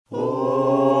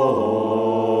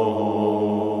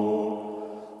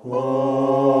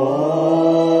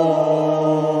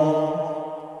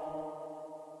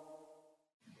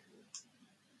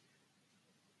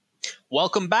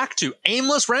welcome back to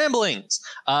Aimless Ramblings,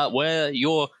 where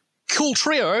your cool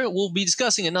trio will be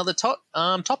discussing another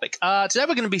topic. Today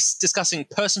we're going to be discussing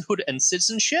personhood and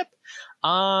citizenship.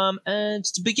 And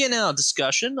to begin our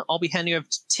discussion, I'll be handing over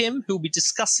to Tim, who will be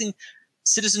discussing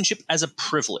citizenship as a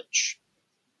privilege.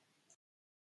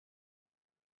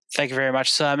 Thank you very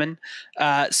much, Simon.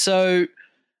 So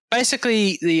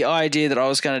basically, the idea that I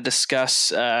was going to discuss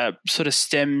sort of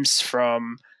stems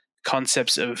from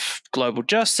concepts of global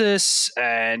justice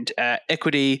and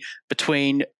equity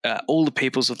between all the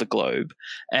peoples of the globe,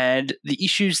 and the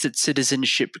issues that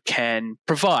citizenship can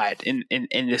provide in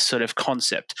this sort of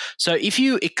concept. So if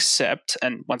you accept,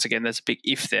 and once again there's a big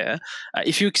if there,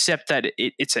 if you accept that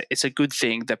it's a good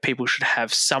thing that people should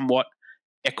have somewhat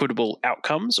equitable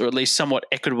outcomes, or at least somewhat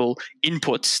equitable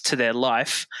inputs to their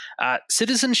life,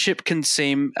 citizenship can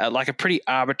seem like a pretty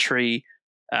arbitrary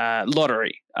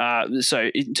lottery. So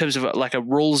in terms of like a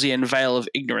Rawlsian veil of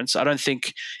ignorance, I don't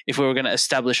think if we were going to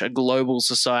establish a global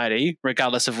society,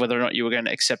 regardless of whether or not you were going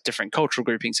to accept different cultural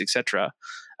groupings, etc.,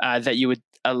 that you would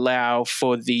allow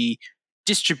for the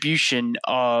distribution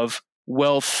of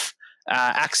wealth,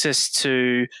 access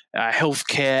to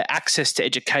healthcare, access to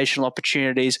educational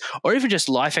opportunities, or even just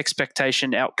life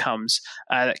expectation outcomes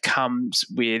that comes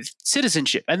with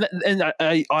citizenship. And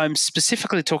I'm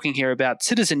specifically talking here about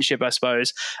citizenship, I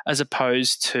suppose, as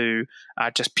opposed to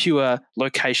just pure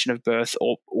location of birth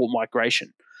or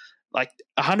migration. Like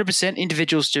 100%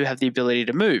 individuals do have the ability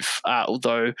to move,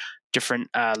 although different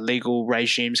legal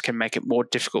regimes can make it more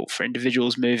difficult for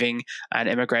individuals moving and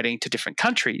emigrating to different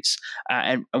countries.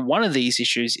 And one of these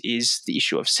issues is the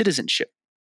issue of citizenship.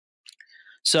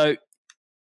 So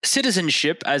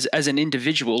citizenship as an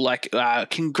individual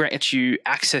can grant you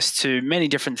access to many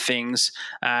different things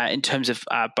in terms of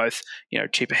both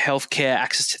cheaper healthcare,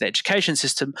 access to the education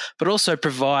system, but also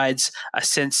provides a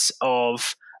sense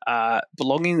of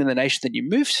belonging in the nation that you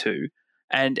move to,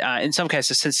 and in some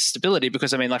cases a sense of stability.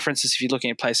 Because for instance, if you're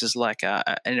looking at places like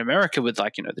in America with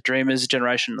the Dreamers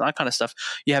generation, that kind of stuff,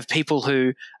 you have people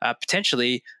who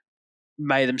potentially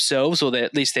may themselves, or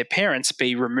at least their parents,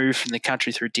 be removed from the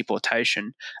country through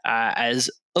deportation as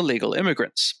illegal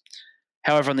immigrants.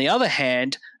 However, on the other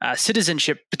hand,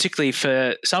 citizenship, particularly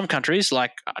for some countries,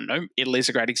 like Italy is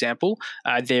a great example,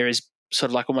 there is sort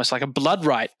of almost like a blood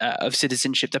right of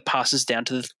citizenship that passes down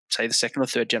to, say, the second or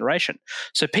third generation.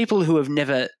 So people who have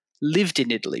never lived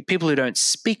in Italy, people who don't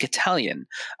speak Italian,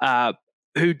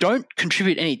 who don't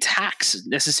contribute any tax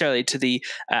necessarily to the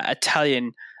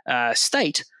Italian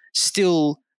state,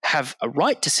 still have a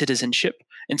right to citizenship.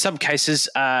 In some cases,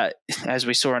 as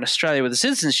we saw in Australia with the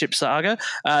citizenship saga,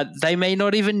 they may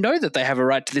not even know that they have a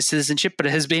right to this citizenship, but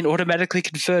it has been automatically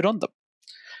conferred on them.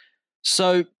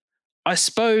 So I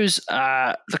suppose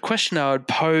the question I would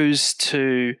pose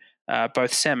to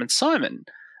both Sam and Simon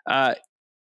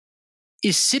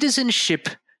is citizenship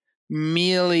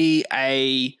merely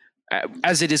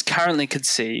as it is currently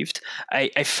conceived,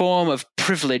 a form of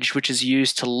privilege which is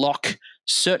used to lock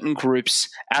certain groups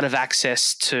out of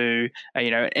access to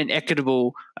an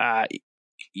equitable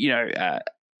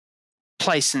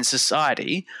place in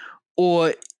society?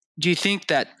 Or do you think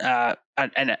that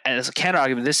and as a counter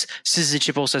argument, this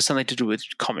citizenship also has something to do with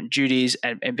common duties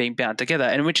and being bound together?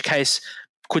 In which case,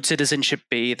 could citizenship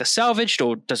be either salvaged,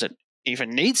 or does it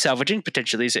even need salvaging?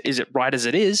 Potentially, is it right as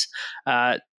it is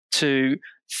to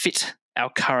fit our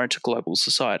current global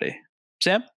society?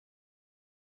 Sam?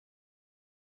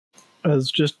 I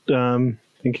was just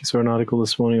thinking, saw an article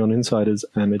this morning on Insiders,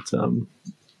 and it's I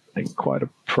think quite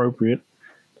appropriate,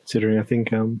 considering I think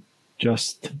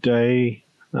just today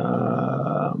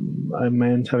a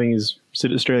man's having his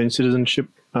Australian citizenship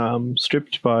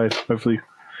stripped by, hopefully,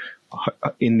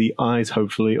 in the eyes,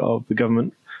 hopefully, of the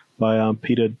government, by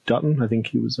Peter Dutton. I think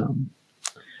he was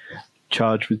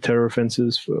charged with terror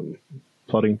offences for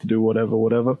plotting to do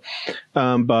whatever.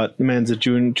 But the man's a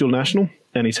dual national,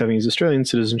 and he's having his Australian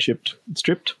citizenship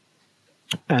stripped.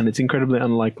 And it's incredibly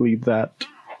unlikely that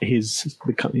his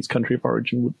country of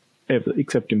origin would ever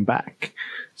accept him back.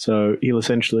 So he'll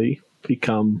essentially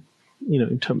become,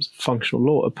 in terms of functional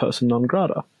law, a person non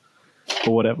grata,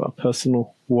 or whatever,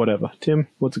 personal whatever. Tim,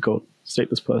 what's it called?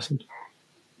 Stateless person.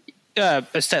 A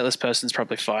stateless person's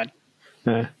probably fine.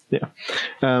 Yeah.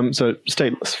 So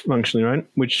stateless, functionally, right?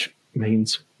 Which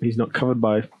means he's not covered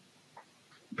by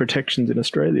protections in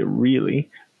Australia, really,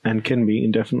 and can be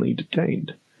indefinitely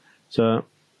detained. So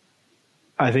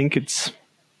I think it's,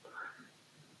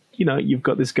 you've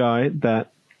got this guy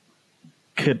that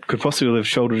could possibly live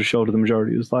shoulder to shoulder the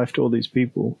majority of his life to all these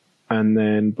people, and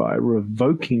then by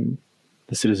revoking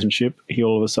the citizenship, he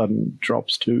all of a sudden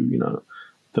drops to,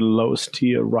 the lowest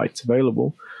tier rights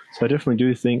available. So I definitely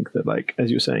do think that, like,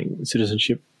 as you're saying,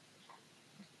 citizenship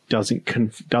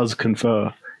does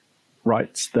confer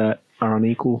rights that are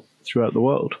unequal throughout the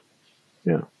world.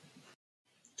 Yeah.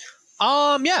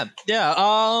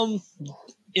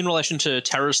 In relation to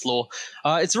terrorist law,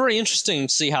 it's very interesting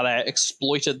to see how they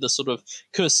exploited the sort of,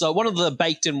 because one of the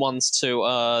baked-in ones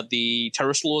to the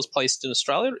terrorist laws placed in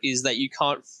Australia is that you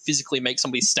can't physically make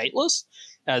somebody stateless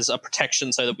as a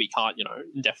protection, so that we can't,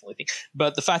 indefinitely think.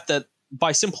 But the fact that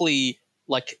by simply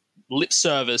like lip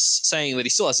service saying that he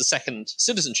still has a second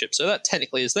citizenship, so that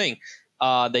technically is a thing,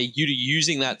 they're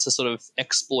using that to sort of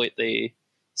exploit the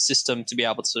system to be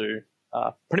able to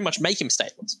pretty much make him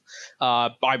stateless.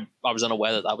 I was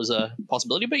unaware that was a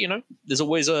possibility, but there's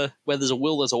always where there's a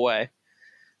will, there's a way.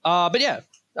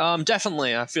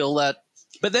 Definitely, I feel that.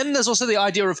 But then there's also the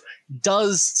idea of,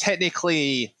 does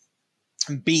technically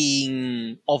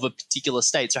being of a particular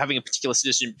state, so having a particular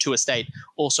citizenship to a state,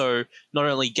 also not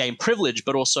only gain privilege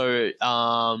but also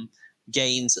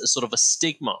gains a sort of a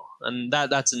stigma, and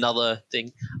that's another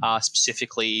thing,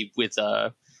 specifically with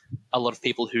a lot of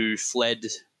people who fled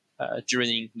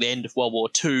during the end of World War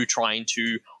II, trying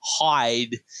to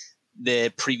hide their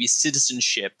previous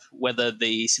citizenship, whether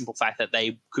the simple fact that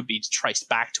they could be traced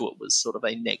back to it was sort of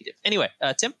a negative. Anyway,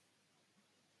 Tim?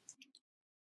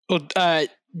 Well,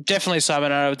 definitely,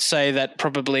 Simon. I would say that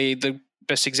probably the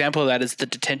best example of that is the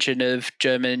detention of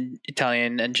German,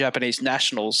 Italian, and Japanese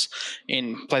nationals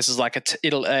in places like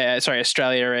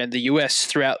Australia and the US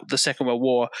throughout the Second World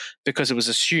War, because it was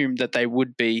assumed that they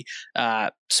would be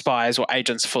spies or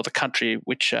agents for the country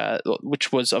which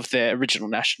was of their original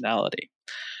nationality.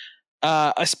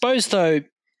 I suppose, though,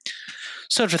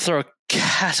 sort of to throw a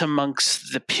cat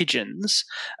amongst the pigeons,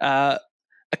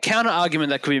 a counter argument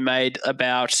that could be made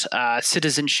about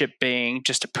citizenship being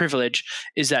just a privilege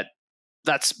is that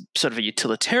that's sort of a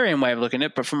utilitarian way of looking at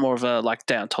it, but from more of a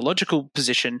deontological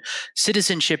position,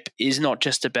 citizenship is not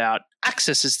just about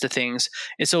accesses to things,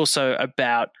 it's also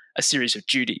about a series of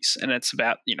duties, and it's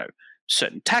about,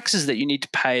 certain taxes that you need to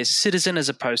pay as a citizen as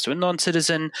opposed to a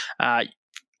non-citizen.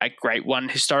 A great one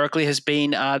historically has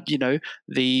been,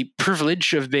 the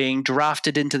privilege of being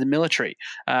drafted into the military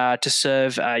to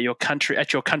serve your country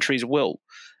at your country's will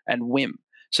and whim.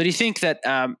 So do you think that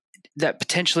that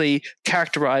potentially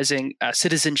characterizing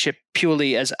citizenship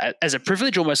purely as a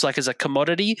privilege, almost like as a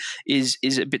commodity, is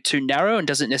a bit too narrow and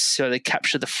doesn't necessarily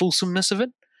capture the fulsomeness of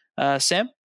it? Sam?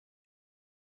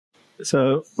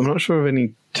 So I'm not sure of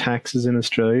any taxes in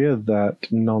Australia that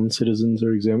non-citizens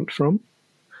are exempt from.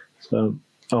 So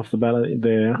off the bat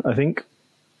there, I think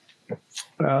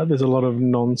there's a lot of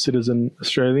non-citizen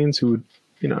Australians who would,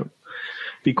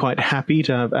 be quite happy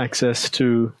to have access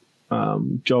to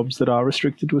jobs that are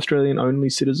restricted to Australian-only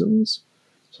citizens.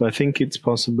 So I think it's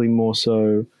possibly more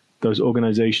so those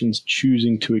organisations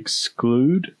choosing to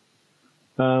exclude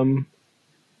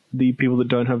the people that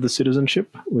don't have the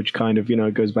citizenship, which kind of,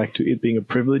 goes back to it being a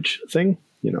privilege thing.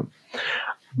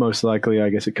 Most likely, I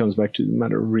guess it comes back to the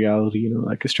matter of reality,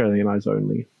 like Australian eyes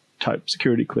only type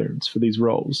security clearance for these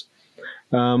roles.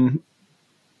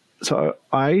 So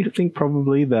I think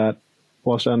probably that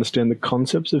whilst I understand the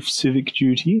concepts of civic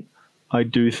duty, I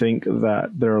do think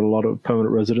that there are a lot of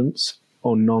permanent residents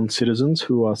or non-citizens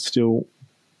who are still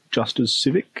just as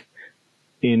civic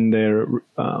in their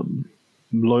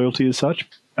loyalty as such,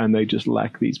 and they just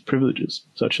lack these privileges,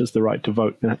 such as the right to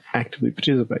vote and actively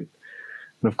participate.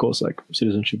 And of course,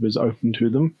 citizenship is open to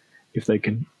them if they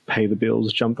can pay the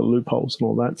bills, jump the loopholes, and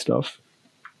all that stuff.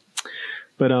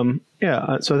 But so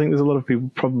I think there's a lot of people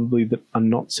probably that are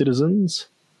not citizens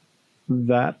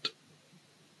that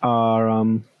are,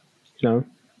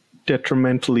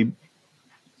 detrimentally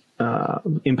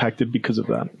impacted because of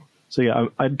that. So yeah,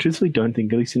 I truthfully don't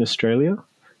think, at least in Australia,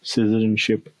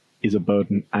 citizenship is a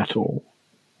burden at all.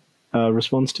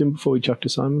 Response, Tim, before we chuck to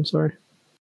Simon, sorry?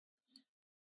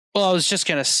 Well, I was just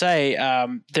going to say,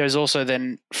 there's also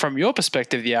then, from your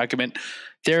perspective, the argument,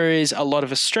 there is a lot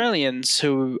of Australians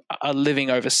who are living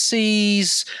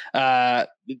overseas,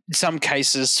 in some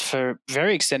cases for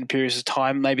very extended periods of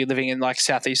time, maybe living in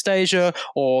Southeast Asia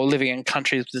or living in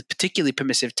countries with particularly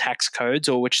permissive tax codes,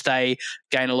 or which they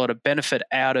gain a lot of benefit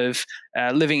out of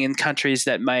living in countries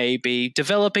that may be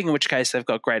developing, in which case they've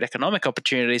got great economic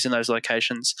opportunities in those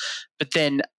locations, but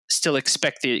then still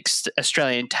expect the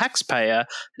Australian taxpayer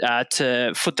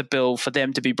to foot the bill for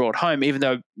them to be brought home, even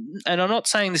though, and I'm not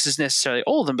saying this is necessarily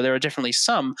all of them, but there are definitely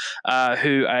some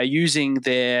who are using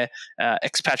their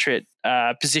expatriate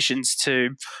positions to,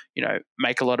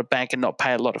 make a lot of bank and not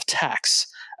pay a lot of tax.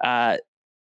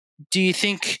 Do you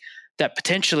think that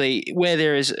potentially where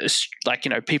there is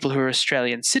people who are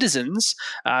Australian citizens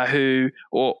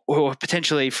or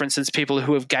potentially, for instance, people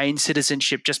who have gained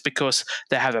citizenship just because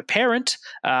they have a parent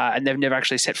and they've never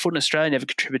actually set foot in Australia, never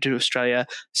contributed to Australia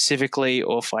civically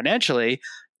or financially.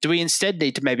 Do we instead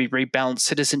need to maybe rebalance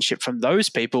citizenship from those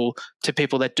people to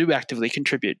people that do actively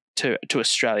contribute to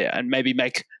Australia and maybe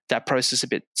make that process a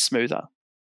bit smoother?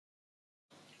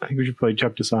 I think we should probably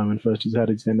chuck to Simon first. He's had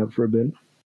his hand up for a bit.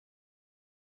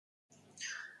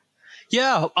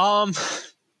 Yeah,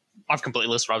 I've completely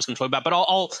listed what I was going to talk about, but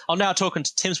I'll now talk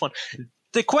into Tim's one.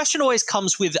 The question always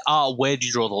comes with, where do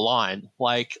you draw the line?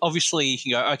 Like, obviously, you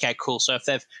can go, okay, cool. So if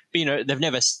they've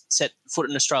never set foot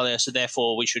in Australia, so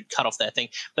therefore we should cut off their thing.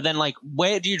 But then, like,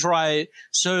 where do you draw?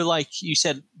 So, like you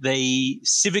said, they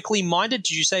civically minded.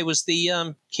 Did you say was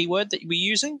the keyword that you were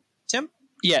using, Tim?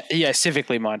 Yeah,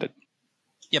 civically minded.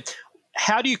 Yep.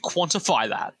 How do you quantify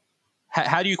that?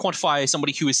 How do you quantify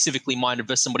somebody who is civically minded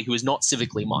versus somebody who is not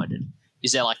civically minded?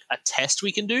 Is there like a test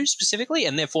we can do specifically?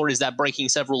 And therefore, is that breaking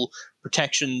several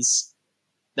protections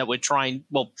that we're trying?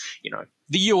 Well,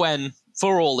 the UN,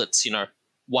 for all its,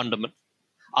 wonderment,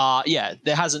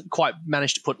 there hasn't quite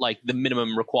managed to put like the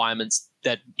minimum requirements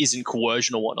that isn't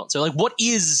coercion or whatnot. So like, what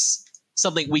is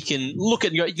something we can look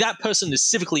at and go, that person is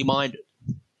civically minded?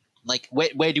 Like,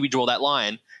 where do we draw that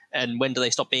line? And when do they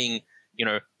stop being,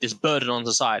 this burden on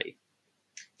society?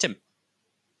 Tim.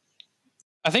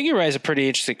 I think you raise a pretty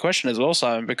interesting question as well,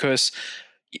 Simon, because,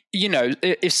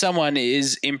 if someone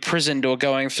is imprisoned or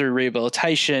going through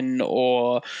rehabilitation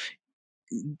or,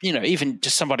 even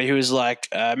just somebody who is like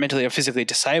mentally or physically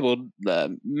disabled,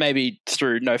 maybe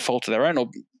through no fault of their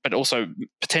own, but also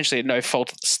potentially at no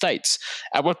fault of the state's,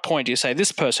 at what point do you say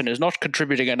this person is not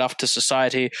contributing enough to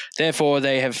society, therefore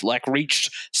they have like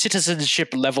reached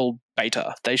citizenship level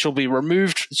beta? They shall be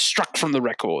removed, struck from the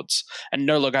records, and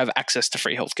no longer have access to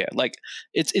free healthcare. Like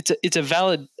it's a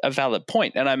valid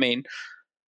point, and I mean,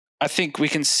 I think we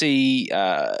can see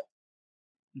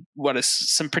what is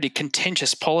some pretty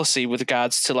contentious policy with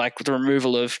regards to like the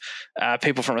removal of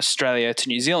people from Australia to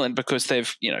New Zealand because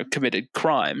they've committed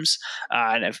crimes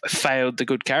and have failed the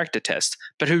good character test,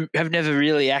 but who have never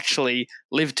really actually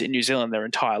lived in New Zealand their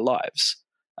entire lives.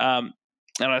 And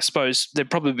I suppose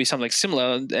there'd probably be something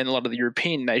similar in a lot of the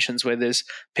European nations where there's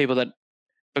people that,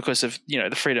 because of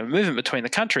the freedom of movement between the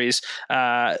countries,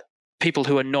 people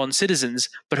who are non-citizens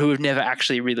but who have never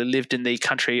actually really lived in the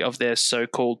country of their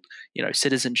so-called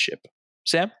citizenship.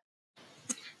 Sam?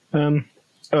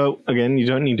 Again, you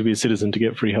don't need to be a citizen to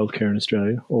get free healthcare in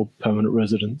Australia. All permanent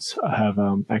residents have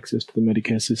access to the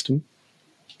Medicare system.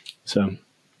 So,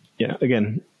 yeah,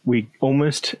 again, we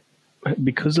almost,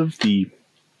 because of the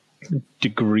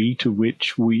degree to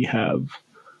which we have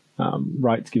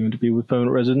rights given to people with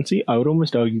permanent residency, I would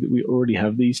almost argue that we already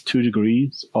have these 2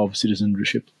 degrees of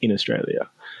citizenship in Australia.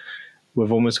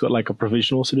 We've almost got like a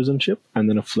provisional citizenship and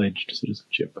then a fledged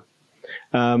citizenship.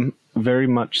 Very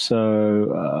much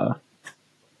so.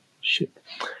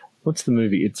 What's the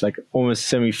movie? It's like almost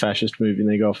semi-fascist movie, and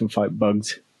they go off and fight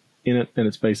bugs in it, and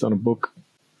it's based on a book.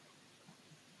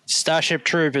 Starship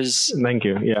Troopers. Thank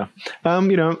you. Yeah.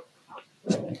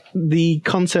 The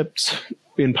concepts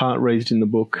in part raised in the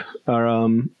book are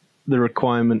the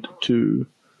requirement to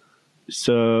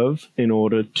serve in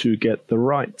order to get the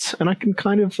rights. And I can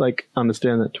kind of like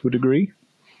understand that to a degree.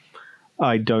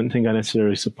 I don't think I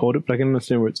necessarily support it, but I can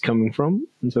understand where it's coming from.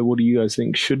 And so what do you guys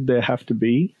think? Should there have to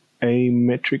be a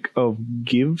metric of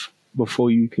give before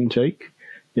you can take?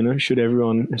 Should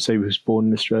everyone, say, who's born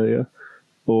in Australia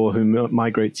or who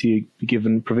migrates here be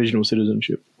given provisional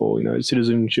citizenship or,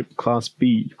 citizenship class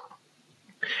B?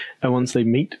 And once they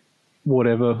meet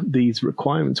whatever these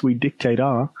requirements we dictate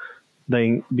are,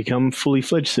 they become fully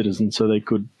fledged citizens. So they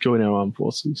could join our armed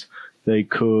forces. They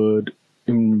could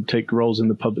take roles in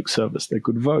the public service. They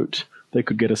could vote. They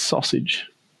could get a sausage.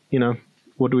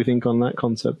 What do we think on that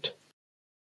concept?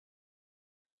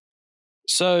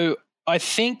 So I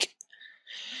think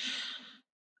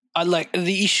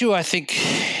the issue, I think,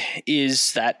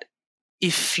 is that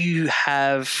if you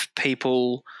have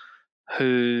people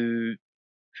who...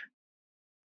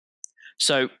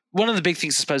 So one of the big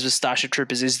things, I suppose, with Starship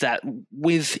Troopers is that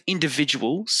with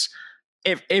individuals,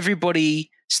 everybody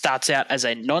starts out as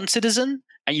a non-citizen,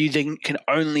 and you then can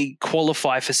only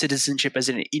qualify for citizenship as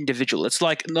an individual. It's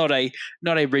like not a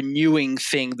renewing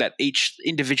thing that each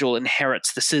individual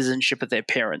inherits the citizenship of their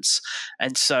parents.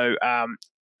 And so,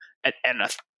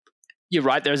 you're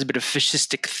right, there's a bit of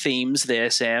fascistic themes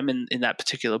there, Sam, in that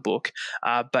particular book.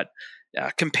 But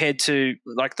compared to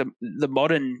like the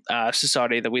modern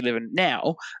society that we live in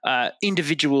now,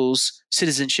 individuals'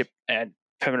 citizenship and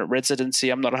permanent residency.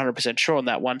 I'm not 100% sure on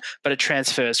that one, but it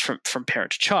transfers from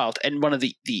parent to child. And one of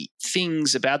the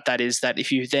things about that is that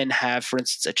if you then have, for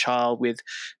instance, a child with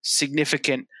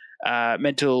significant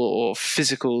mental or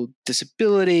physical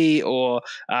disability, or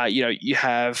you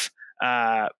have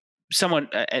someone,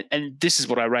 and this is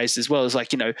what I raised as well, is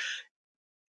like,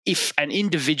 if an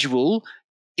individual,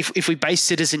 if we base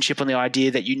citizenship on the idea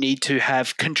that you need to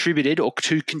have contributed or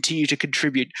to continue to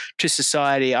contribute to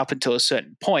society up until a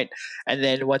certain point, and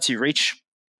then once you reach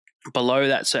below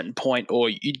that certain point, or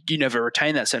you never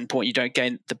retain that certain point, you don't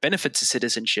gain the benefits of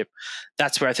citizenship,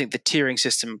 that's where I think the tiering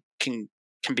system can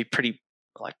be pretty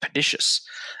like pernicious.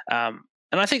 And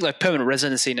I think like permanent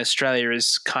residency in Australia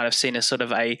is kind of seen as sort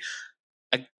of a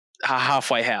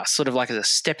halfway house, sort of like as a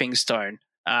stepping stone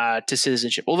to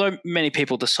citizenship. Although many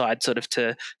people decide sort of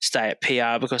to stay at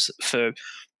PR because for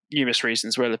numerous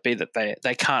reasons, whether it be that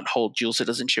they can't hold dual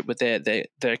citizenship with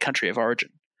their country of origin.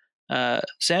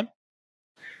 Sam?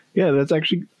 Yeah, that's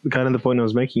actually kind of the point I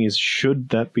was making is, should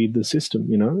that be the system?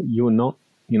 You're not,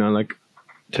 like,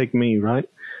 take me, right?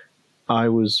 I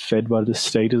was fed by the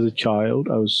state as a child.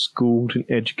 I was schooled and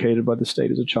educated by the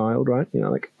state as a child, right?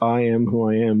 Like, I am who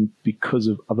I am because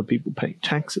of other people paying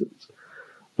taxes.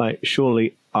 Like,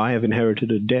 surely I have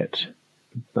inherited a debt.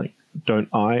 Like, don't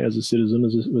I, as a citizen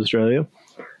of Australia,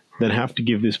 then have to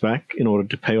give this back in order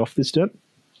to pay off this debt?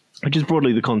 Which is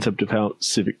broadly the concept of how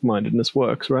civic-mindedness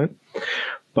works, right?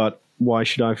 But why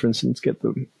should I, for instance, get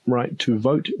the right to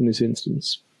vote in this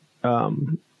instance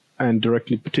and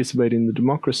directly participate in the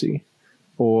democracy,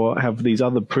 or have these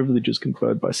other privileges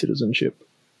conferred by citizenship,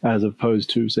 as opposed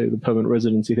to, say, the permanent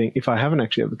residency thing, if I haven't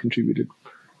actually ever contributed?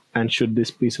 And should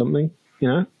this be something,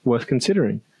 worth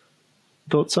considering?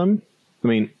 Thoughts, Simon? I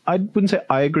mean, I wouldn't say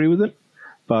I agree with it,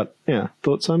 but yeah,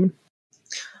 thoughts, Simon?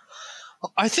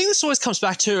 I think this always comes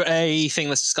back to a thing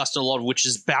that's discussed a lot, which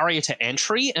is barrier to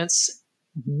entry. And it's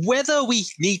whether we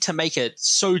need to make it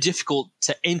so difficult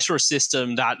to enter a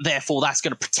system that therefore that's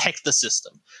going to protect the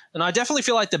system. And I definitely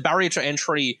feel like the barrier to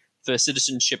entry for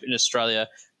citizenship in Australia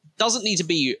doesn't need to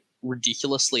be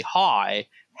ridiculously high.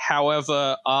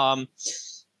 However,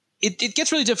 it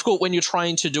gets really difficult when you're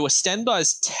trying to do a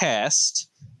standardized test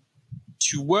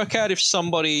to work out if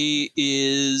somebody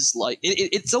is like,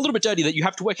 it's a little bit dirty that you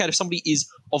have to work out if somebody is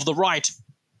of the right,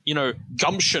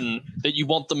 gumption that you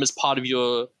want them as part of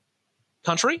your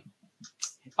country.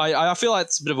 I feel like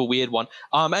it's a bit of a weird one.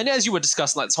 And as you were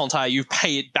discussing, like this whole entire you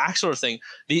pay it back sort of thing,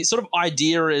 the sort of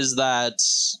idea is that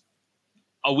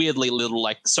a weirdly little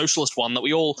like socialist one that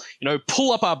we all,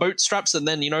 pull up our bootstraps and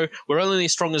then, we're only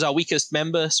as strong as our weakest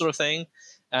member sort of thing.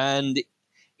 And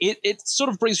it sort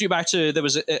of brings me back to, there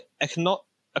was an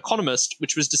economist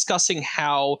which was discussing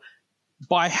how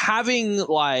by having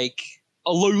like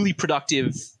a lowly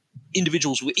productive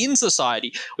individuals within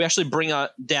society, we actually bring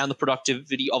down the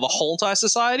productivity of a whole entire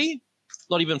society,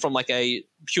 not even from like a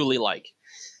purely like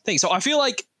thing. So I feel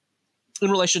like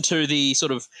in relation to the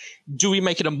sort of, do we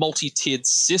make it a multi-tiered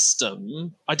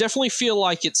system? I definitely feel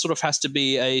like it sort of has to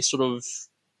be a sort of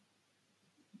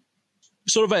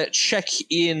a check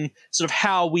in sort of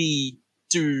how we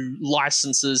do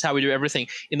licenses, how we do everything,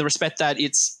 in the respect that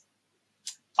it's,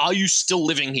 are you still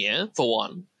living here, for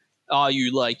one? Are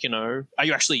you like, are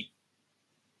you actually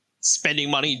spending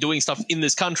money doing stuff in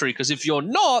this country? Because if you're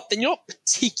not, then you're not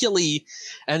particularly,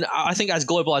 and I think as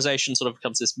globalization sort of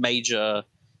becomes this major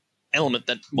element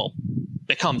that, well,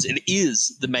 it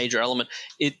is the major element.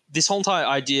 This whole entire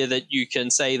idea that you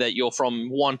can say that you're from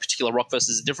one particular rock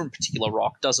versus a different particular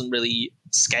rock doesn't really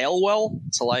scale well.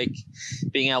 So like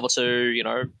being able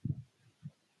to,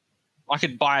 I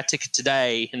could buy a ticket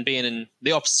today and be in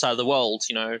the opposite side of the world,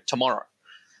 tomorrow.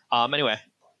 Anyway,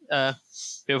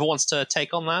 whoever wants to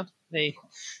take on that, they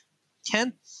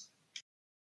can.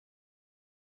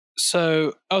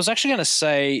 So I was actually going to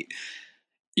say,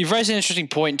 you've raised an interesting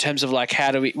point in terms of like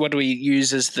what do we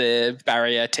use as the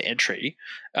barrier to entry,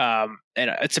 and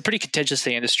it's a pretty contentious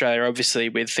thing in Australia, obviously,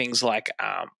 with things like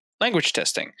language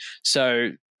testing. So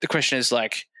the question is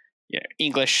like,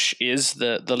 English is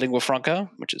the lingua franca,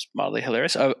 which is mildly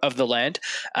hilarious, of the land,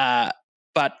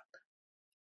 but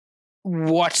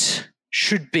what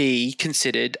should be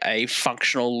considered a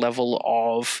functional level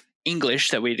of English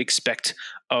that we'd expect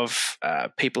of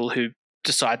people who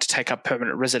decide to take up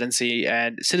permanent residency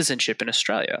and citizenship in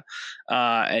Australia,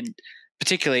 and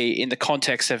particularly in the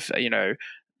context of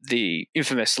the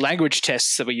infamous language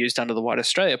tests that were used under the White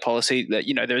Australia policy. That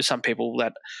there are some people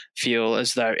that feel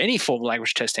as though any form of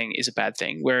language testing is a bad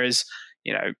thing, whereas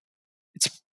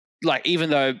it's like, even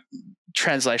though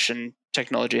translation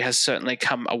technology has certainly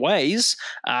come a ways,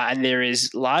 and there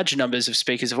is large numbers of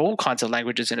speakers of all kinds of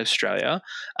languages in Australia,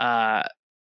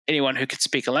 anyone who can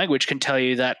speak a language can tell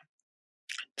you that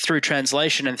through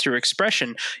translation and through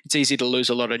expression, it's easy to lose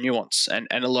a lot of nuance and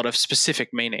a lot of specific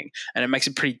meaning. And it makes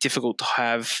it pretty difficult to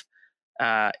have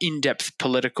in-depth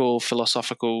political,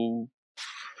 philosophical,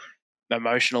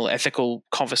 emotional, ethical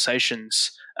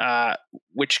conversations,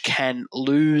 which can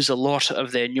lose a lot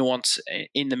of their nuance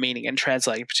in the meaning and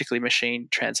translating, particularly machine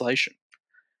translation.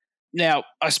 Now,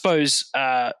 I suppose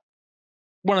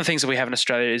one of the things that we have in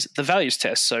Australia is the values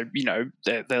test. So,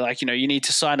 they're like, you need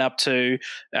to sign up to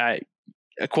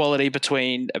equality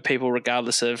between people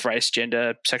regardless of race,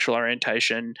 gender, sexual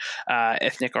orientation,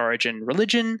 ethnic origin,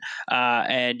 religion,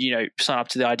 and sign up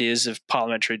to the ideas of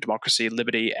parliamentary democracy,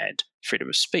 liberty, and freedom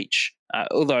of speech.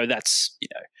 Although that's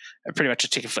pretty much a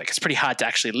tick and flick. It's pretty hard to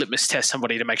actually litmus test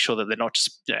somebody to make sure that they're not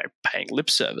just paying lip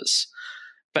service.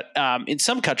 But in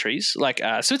some countries, like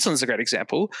Switzerland's a great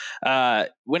example,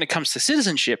 when it comes to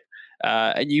citizenship,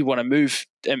 and you want to move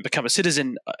and become a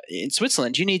citizen in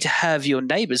Switzerland, you need to have your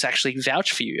neighbors actually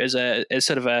vouch for you as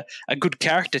sort of a good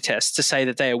character test to say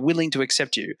that they are willing to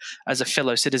accept you as a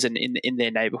fellow citizen in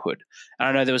their neighborhood. And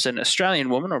I know there was an Australian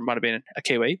woman, or it might have been a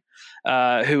Kiwi,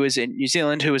 who was in New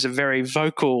Zealand, who was a very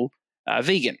vocal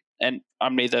vegan. And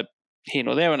I'm neither here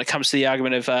nor there when it comes to the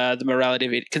argument of the morality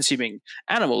of consuming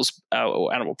animals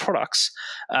or animal products.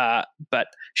 But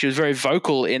she was very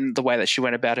vocal in the way that she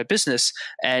went about her business.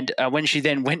 And when she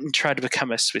then went and tried to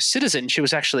become a Swiss citizen, she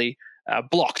was actually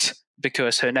blocked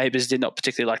because her neighbors did not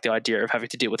particularly like the idea of having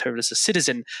to deal with her as a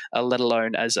citizen, let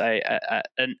alone as a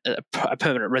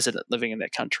permanent resident living in their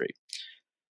country.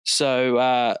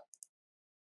 So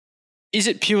is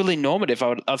it purely normative?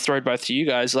 I'll throw it both to you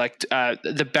guys. Like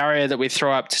the barrier that we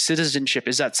throw up to citizenship,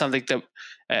 is that something that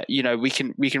we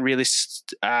can really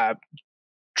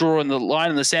draw in the line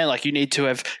in the sand? Like you need to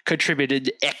have contributed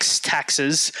X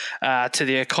taxes to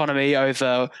the economy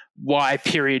over Y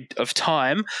period of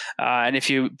time, and if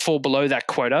you fall below that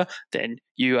quota, then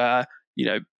you are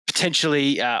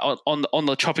potentially on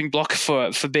the chopping block for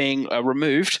being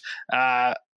removed.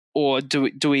 Or do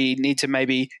we need to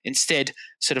maybe instead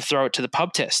sort of throw it to the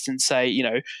pub test and say,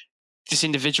 this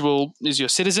individual is your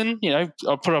citizen,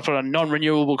 I'll put up on a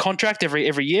non-renewable contract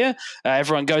every year.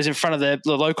 Everyone goes in front of the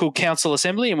local council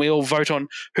assembly and we all vote on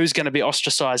who's going to be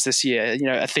ostracized this year,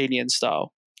 Athenian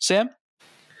style. Sam?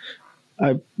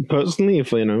 I personally, if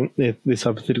this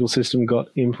hypothetical system got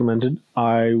implemented,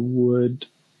 I would,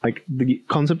 like, the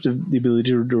concept of the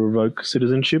ability to revoke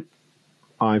citizenship,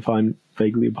 I find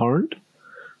vaguely abhorrent.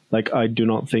 Like, I do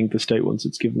not think the state, once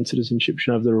it's given citizenship,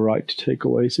 should have the right to take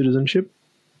away citizenship.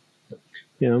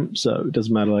 So it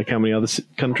doesn't matter like how many other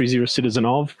countries you're a citizen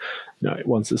of.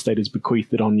 Once the state has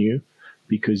bequeathed it on you,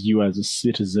 because you as a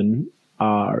citizen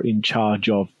are in charge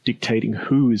of dictating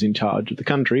who is in charge of the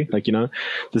country. Like,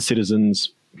 the citizens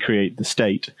create the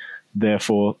state.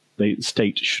 Therefore, the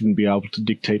state shouldn't be able to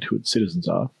dictate who its citizens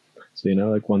are. So,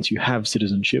 like once you have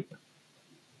citizenship,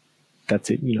 that's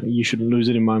it. You shouldn't lose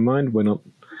it in my mind. We're not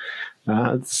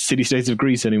city-states of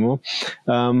Greece anymore.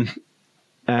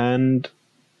 And,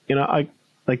 I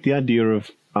like the idea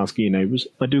of asking your neighbors.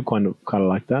 I do kind of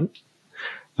like that.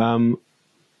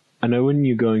 I know when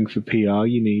you're going for PR,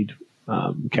 you need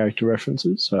character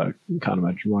references. So I can't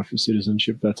imagine why for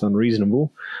citizenship that's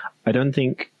unreasonable. I don't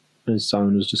think, as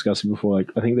Simon was discussing before,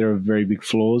 like I think there are very big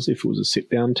flaws if it was a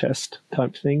sit-down test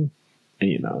type thing.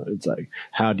 And, it's like,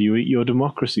 how do you eat your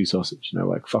democracy sausage?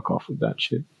 Like, fuck off with that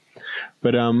shit.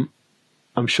 But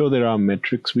I'm sure there are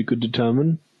metrics we could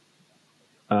determine,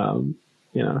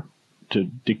 to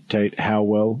dictate how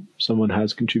well someone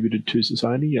has contributed to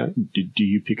society. Do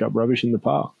you pick up rubbish in the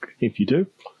park? If you do,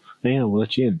 we'll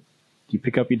let you in. Do you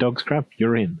pick up your dog's crap?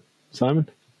 You're in. Simon?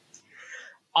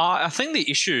 I think the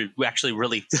issue actually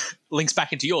really links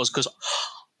back into yours, because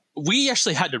we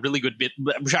actually had a really good bit,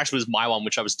 which actually was my one,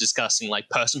 which I was discussing, like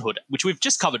personhood, which we've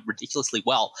just covered ridiculously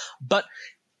well. But,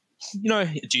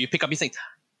 do you pick up your thing?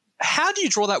 How do you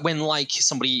draw that when, like,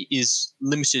 somebody is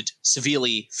limited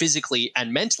severely physically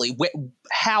and mentally?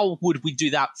 How would we do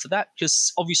that for that?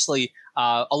 Because obviously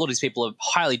a lot of these people are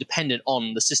highly dependent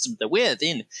on the system that we're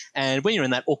in. And when you're in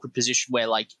that awkward position where,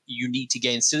 like, you need to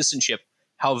gain citizenship,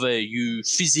 however, you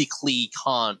physically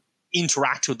can't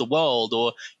interact with the world,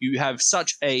 or you have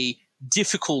such a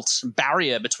difficult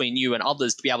barrier between you and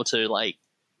others to be able to, like,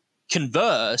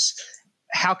 converse,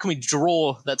 how can we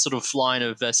draw that sort of line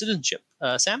of citizenship?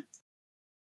 Sam?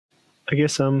 I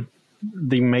guess the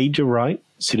major right,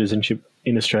 citizenship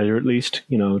in Australia at least,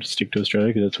 to stick to Australia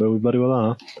because that's where we bloody well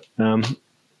are,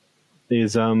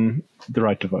 is the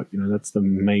right to vote. That's the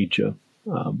major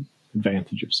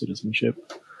advantage of citizenship.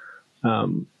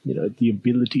 The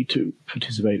ability to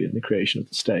participate in the creation of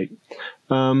the state.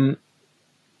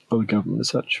 or the government as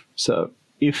such. So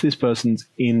if this person's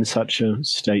in such a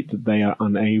state that they are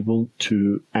unable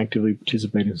to actively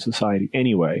participate in society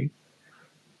anyway,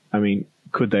 I mean,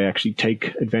 could they actually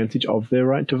take advantage of their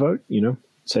right to vote?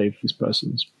 Say if this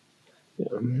person's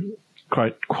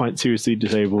quite seriously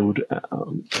disabled,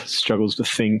 struggles to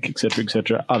think,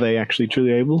 etc., are they actually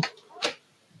truly able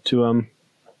to? I'm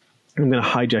going to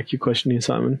hijack your question here,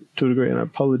 Simon, to a degree, and I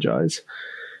apologize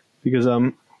because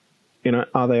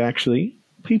are they actually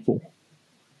people?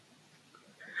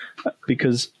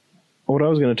 Because what I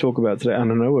was going to talk about today,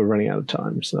 and I know we're running out of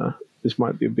time, so this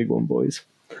might be a big one, boys,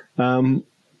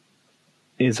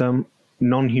 is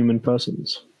non-human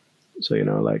persons. So,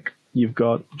 like you've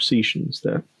got sea urchins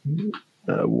there,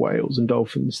 whales and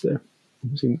dolphins there.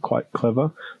 They seem quite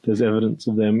clever. There's evidence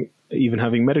of them even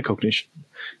having metacognition,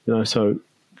 so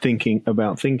thinking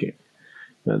about thinking.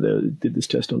 They did this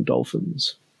test on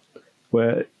dolphins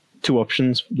where two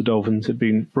options. The dolphins had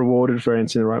been rewarded for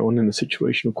answering the right one in a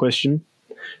situational question.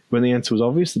 When the answer was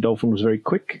obvious, the dolphin was very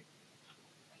quick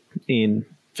in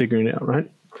figuring it out,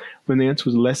 right? When the answer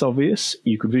was less obvious,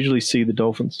 you could visually see the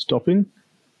dolphin stopping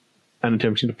and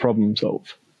attempting to problem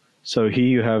solve. So here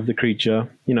you have the creature,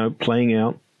 playing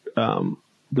out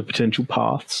the potential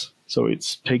paths. So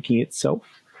it's taking itself,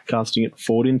 casting it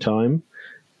forward in time,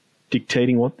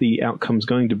 dictating what the outcome's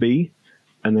going to be,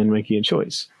 and then making a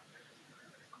choice.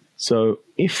 So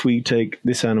if we take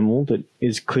this animal that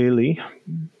is clearly,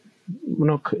 well,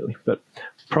 not clearly, but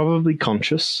probably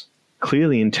conscious,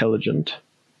 clearly intelligent,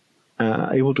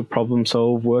 able to problem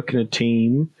solve, work in a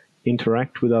team,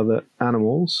 interact with other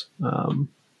animals,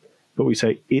 but we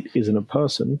say it isn't a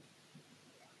person,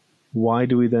 why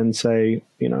do we then say,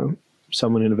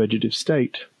 someone in a vegetative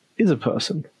state is a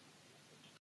person?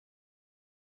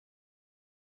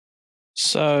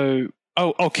 So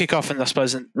I'll kick off, and I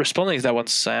suppose in responding to that one,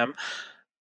 Sam,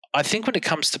 I think when it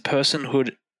comes to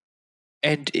personhood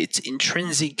and its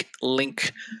intrinsic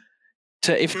link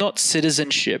to, if not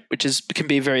citizenship, which can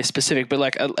be very specific, but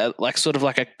like sort of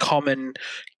like a common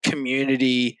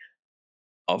community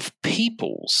of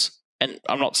peoples. And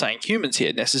I'm not saying humans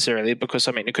here necessarily, because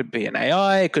it could be an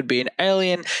AI, it could be an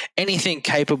alien, anything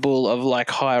capable of like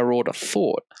higher order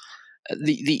thought.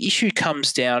 The issue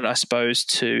comes down, I suppose,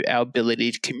 to our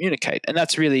ability to communicate, and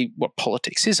that's really what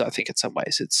politics is. I think in some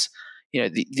ways, it's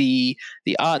the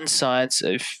art and science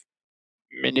of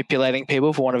manipulating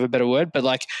people, for want of a better word, but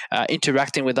like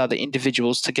interacting with other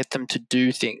individuals to get them to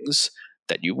do things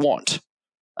that you want.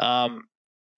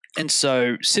 And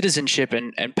so citizenship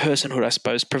and personhood, I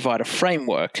suppose, provide a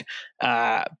framework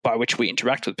by which we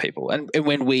interact with people. And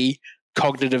when we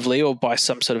cognitively or by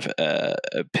some sort of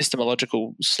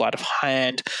epistemological sleight of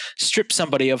hand strip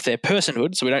somebody of their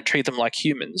personhood, so we don't treat them like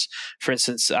humans. For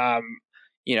instance, the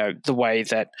way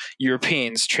that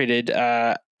Europeans treated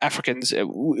Africans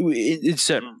in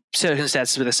certain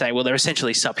circumstances, where they say, well, they're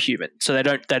essentially subhuman, so they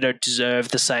don't deserve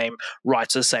the same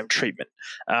rights or the same treatment.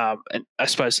 And I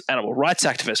suppose animal rights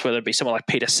activists, whether it be someone like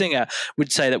Peter Singer,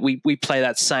 would say that we play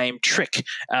that same trick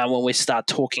when we start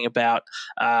talking about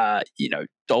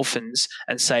dolphins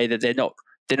and say that they're not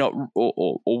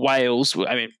or whales.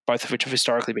 Both of which have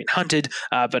historically been hunted.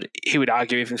 But he would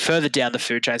argue even further down the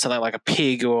food chain, something like a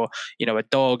pig or a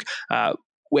dog,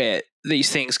 where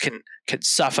these things can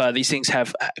suffer. These things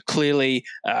have clearly,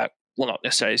 well, not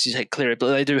necessarily as you say clearly,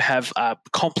 but they do have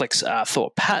complex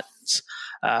thought patterns.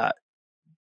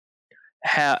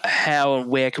 How and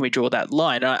where can we draw that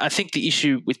line? I think the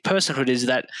issue with personhood is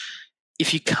that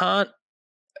if you can't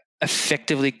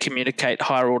effectively communicate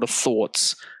higher order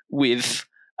thoughts with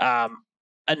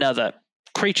another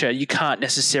creature, you can't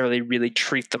necessarily really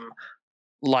treat them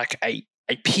like a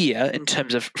peer in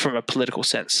terms of from a political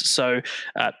sense. So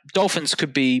dolphins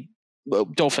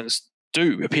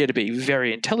do appear to be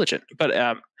very intelligent, but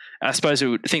I suppose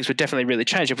things would definitely really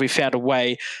change if we found a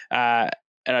way, and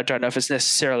I don't know if it's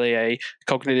necessarily a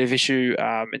cognitive issue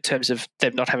in terms of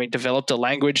them not having developed a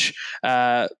language,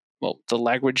 the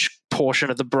language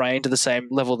portion of the brain to the same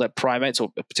level that primates or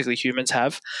particularly humans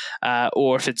have,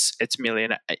 or if it's merely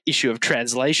an issue of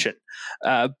translation.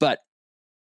 But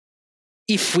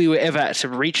if we were ever to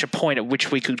reach a point at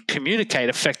which we could communicate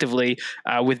effectively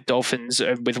with dolphins,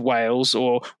 with whales,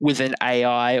 or with an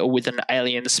AI or with an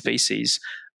alien species,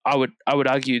 I would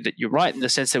argue that you're right in the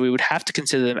sense that we would have to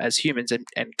consider them as humans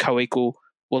and co-equal.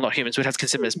 Well, not humans. We'd have to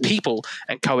consider them as people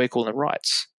and co-equal in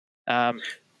rights.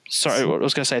 Sorry, I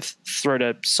was going to say throw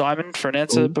to Simon for an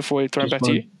answer before we throw it back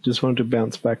to you. Just wanted to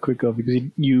bounce back quickly because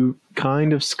you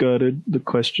kind of skirted the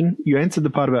question. You answered the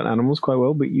part about animals quite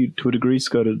well, but you, to a degree,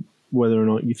 skirted whether or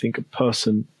not you think a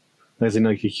person, as in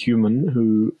like a human,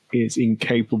 who is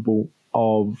incapable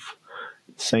of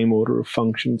same order of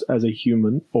functions as a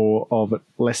human, or of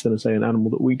less than, say, an animal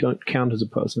that we don't count as a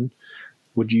person,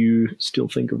 would you still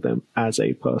think of them as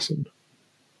a person?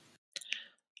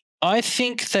 I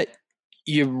think that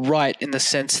you're right in the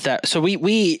sense that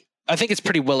I think it's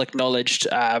pretty well acknowledged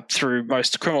through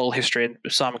most criminal history, and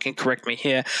Simon can correct me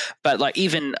here, but like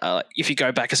even if you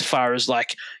go back as far as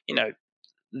like, you know,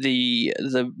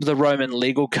 the Roman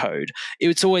legal code,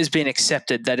 it's always been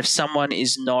accepted that if someone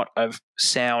is not of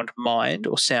sound mind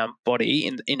or sound body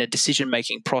in a decision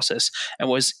making process and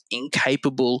was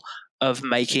incapable of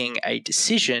making a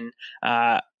decision,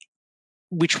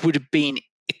 which would have been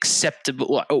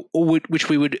acceptable, or which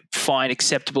we would find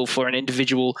acceptable for an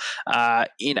individual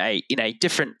in a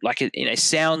different, like in a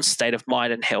sound state of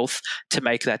mind and health to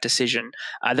make that decision,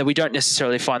 that we don't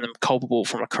necessarily find them culpable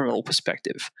from a criminal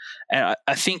perspective. And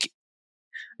I think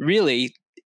really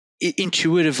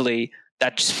intuitively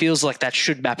that just feels like that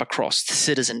should map across to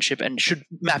citizenship and should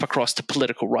map across to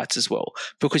political rights as well,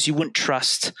 because you wouldn't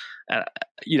trust,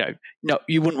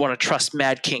 you wouldn't want to trust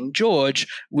Mad King George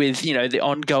with, you know, the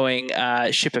ongoing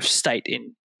ship of state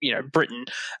in, you know, Britain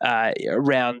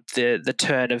around the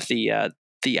turn of the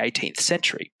 18th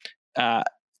century.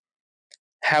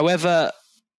 However,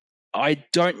 I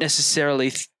don't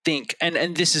necessarily think,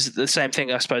 and this is the same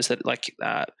thing, I suppose, that like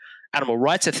animal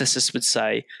rights ethicists would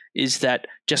say, is that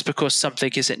just because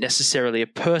something isn't necessarily a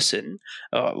person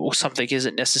or something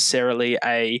isn't necessarily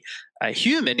a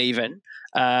human even,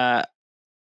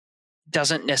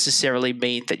 doesn't necessarily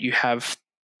mean that you have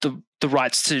the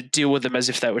rights to deal with them as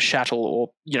if they were chattel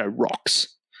or, you know, rocks.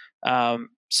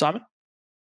 Simon?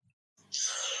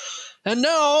 And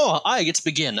now I get to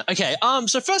begin. Okay,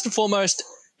 so first and foremost,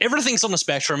 everything's on a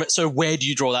spectrum, so where do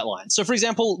you draw that line? So, for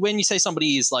example, when you say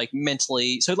somebody is, like,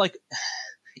 mentally... So, like,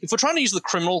 if we're trying to use the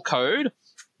criminal code,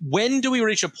 when do we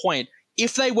reach a point,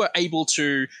 if they were able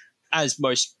to, as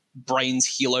most brains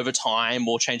heal over time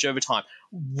or change over time,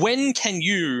 when can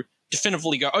you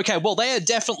definitively go, okay, well, they are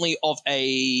definitely of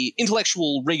a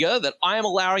intellectual rigor that I am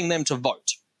allowing them to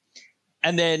vote?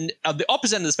 And then at the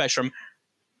opposite end of the spectrum,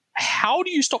 how do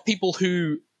you stop people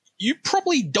who you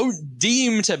probably don't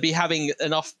deem to be having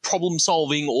enough problem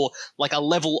solving or like a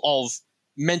level of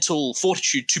mental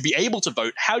fortitude to be able to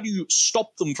vote? How do you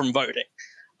stop them from voting?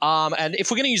 And if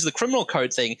we're going to use the criminal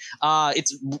code thing, it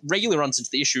regularly runs into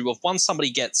the issue of once somebody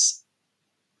gets...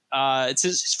 it's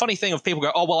this funny thing of people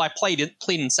go, oh, well, I plead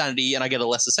insanity and I get a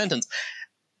lesser sentence.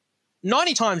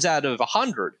 90 times out of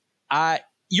 100,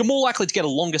 you're more likely to get a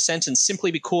longer sentence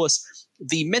simply because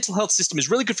the mental health system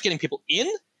is really good for getting people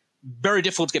in, very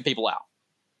difficult to get people out,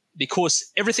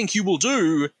 because everything you will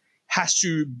do has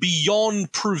to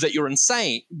beyond prove that you're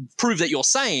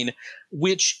sane,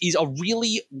 which is a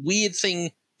really weird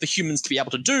thing for humans to be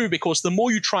able to do, because the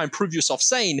more you try and prove yourself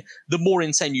sane, the more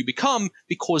insane you become,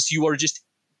 because you are just,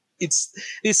 it's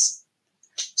this.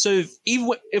 So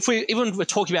even if we're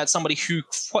talking about somebody who,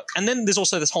 and then there's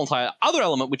also this whole entire other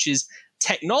element, which is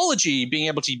technology being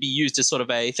able to be used as sort of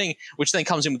a thing, which then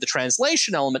comes in with the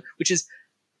translation element, which is,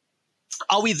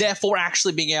 are we therefore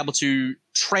actually being able to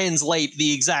translate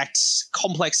the exact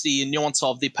complexity and nuance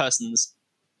of the person's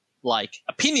like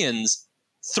opinions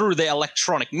through the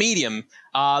electronic medium?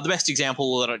 The best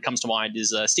example that comes to mind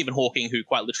is Stephen Hawking, who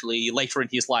quite literally later in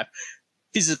his life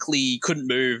physically couldn't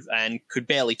move and could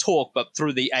barely talk, but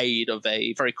through the aid of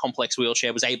a very complex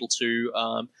wheelchair was able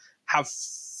to have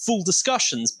full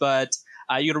discussions. But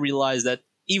you got to realize that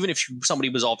even if somebody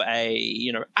was of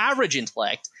a average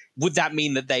intellect, would that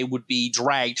mean that they would be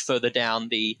dragged further down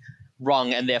the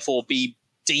rung and therefore be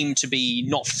deemed to be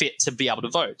not fit to be able to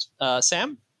vote?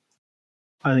 Sam?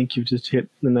 I think you've just hit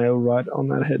the nail right on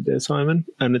that head there, Simon.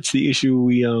 And it's the issue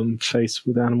we face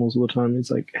with animals all the time. Is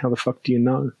like, how the fuck do you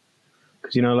know?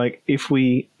 Because, like, if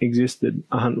we existed,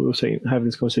 we were saying, having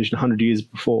this conversation 100 years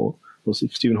before, or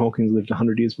if Stephen Hawking lived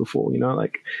 100 years before,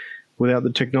 like, without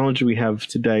the technology we have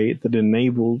today that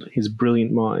enabled his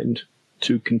brilliant mind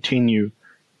to continue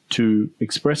to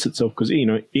express itself, because,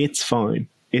 it's fine.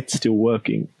 It's still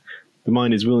working. The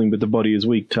mind is willing, but the body is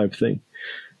weak type thing.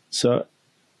 So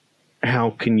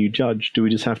how can you judge? Do we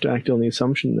just have to act on the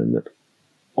assumption then that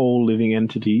all living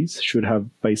entities should have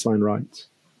baseline rights?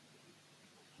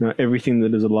 Everything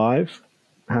that is alive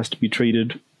has to be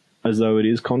treated as though it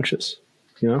is conscious.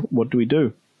 What do we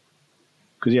do?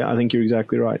 Because, I think you're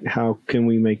exactly right. How can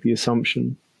we make the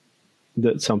assumption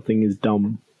that something is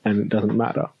dumb and it doesn't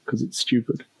matter because it's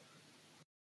stupid?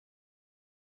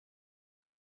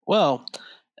 Well,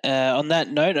 on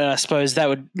that note, I suppose that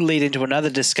would lead into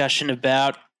another discussion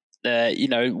about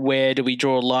where do we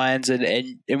draw lines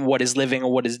and what is living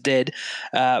or what is dead.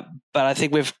 But I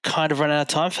think we've kind of run out of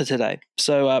time for today.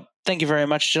 So thank you very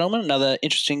much, gentlemen. Another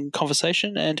interesting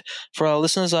conversation. And for our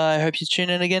listeners, I hope you tune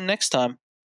in again next time.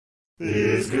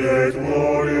 This great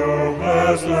warrior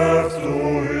has left to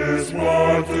his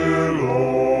mighty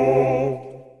Lord.